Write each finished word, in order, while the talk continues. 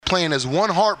playing as one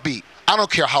heartbeat. I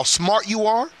don't care how smart you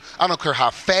are. I don't care how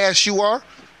fast you are.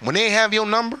 When they have your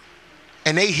number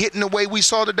and they hitting the way we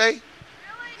saw today,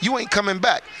 you ain't coming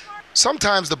back.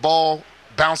 Sometimes the ball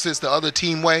bounces the other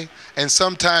team way, and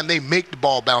sometimes they make the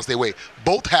ball bounce their way.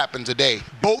 Both happened today.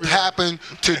 Both happened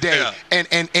today. Yeah.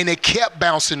 And it kept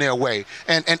bouncing their way.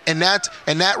 And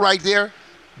that right there,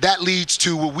 that leads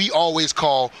to what we always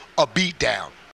call a beatdown.